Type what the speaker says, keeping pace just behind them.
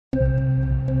The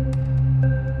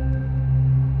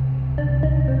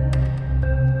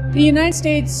United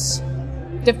States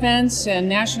defense and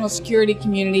national security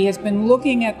community has been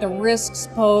looking at the risks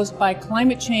posed by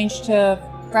climate change to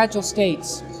fragile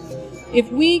states. If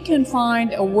we can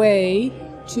find a way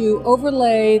to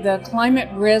overlay the climate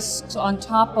risks on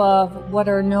top of what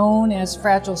are known as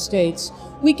fragile states,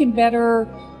 we can better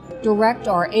direct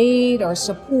our aid, our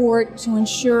support to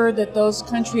ensure that those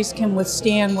countries can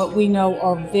withstand what we know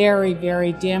are very,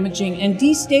 very damaging and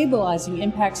destabilizing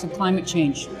impacts of climate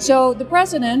change. So the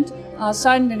President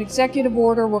signed an executive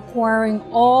order requiring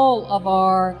all of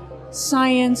our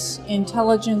science,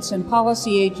 intelligence, and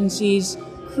policy agencies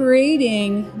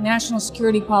creating national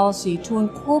security policy to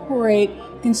incorporate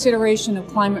consideration of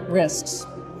climate risks.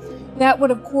 That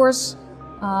would, of course,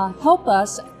 help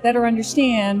us better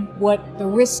understand what the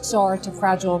risks are to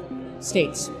fragile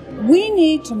states. We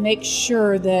need to make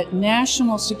sure that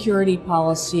national security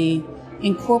policy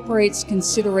incorporates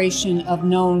consideration of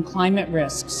known climate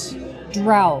risks,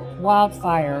 drought,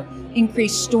 wildfire,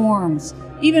 increased storms,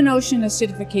 even ocean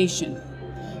acidification.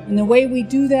 And the way we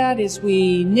do that is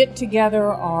we knit together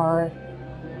our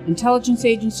intelligence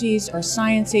agencies, our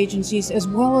science agencies, as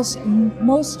well as,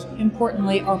 most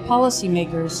importantly, our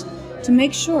policymakers, to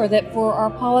make sure that for our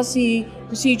policy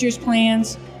procedures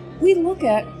plans, we look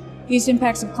at these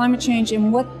impacts of climate change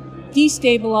and what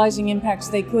destabilizing impacts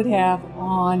they could have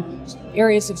on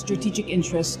areas of strategic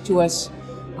interest to us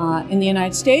in the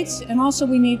United States. And also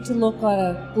we need to look at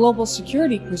a global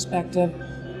security perspective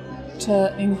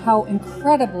to how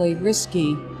incredibly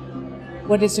risky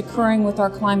what is occurring with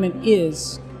our climate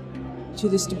is to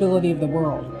the stability of the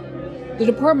world. The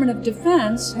Department of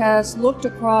Defense has looked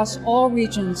across all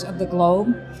regions of the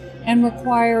globe and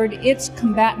required its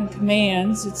combatant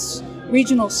commands, its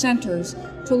regional centers,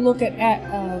 to look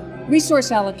at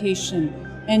resource allocation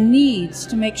and needs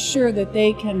to make sure that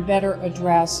they can better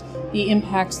address the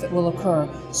impacts that will occur.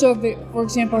 So, for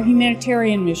example,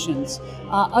 humanitarian missions,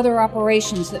 other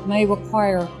operations that may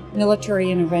require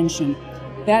military intervention.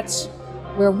 That's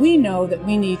where we know that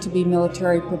we need to be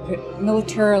militarily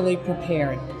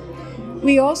prepared.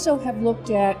 We also have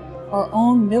looked at our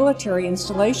own military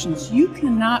installations. You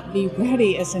cannot be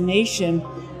ready as a nation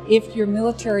if your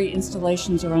military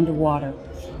installations are underwater.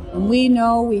 And we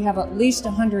know we have at least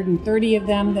 130 of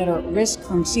them that are at risk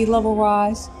from sea level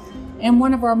rise. And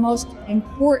one of our most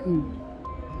important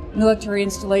military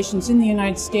installations in the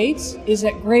United States is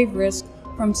at grave risk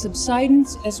from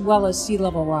subsidence as well as sea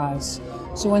level rise.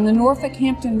 So in the Norfolk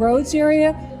Hampton Roads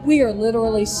area, we are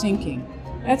literally sinking.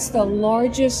 That's the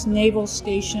largest naval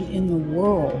station in the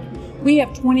world. We have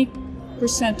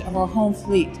 20% of our home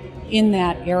fleet in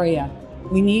that area.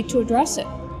 We need to address it.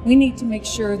 We need to make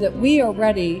sure that we are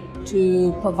ready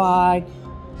to provide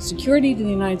security to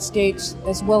the United States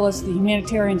as well as the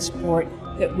humanitarian support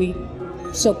that we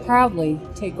so proudly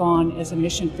take on as a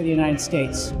mission for the United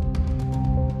States.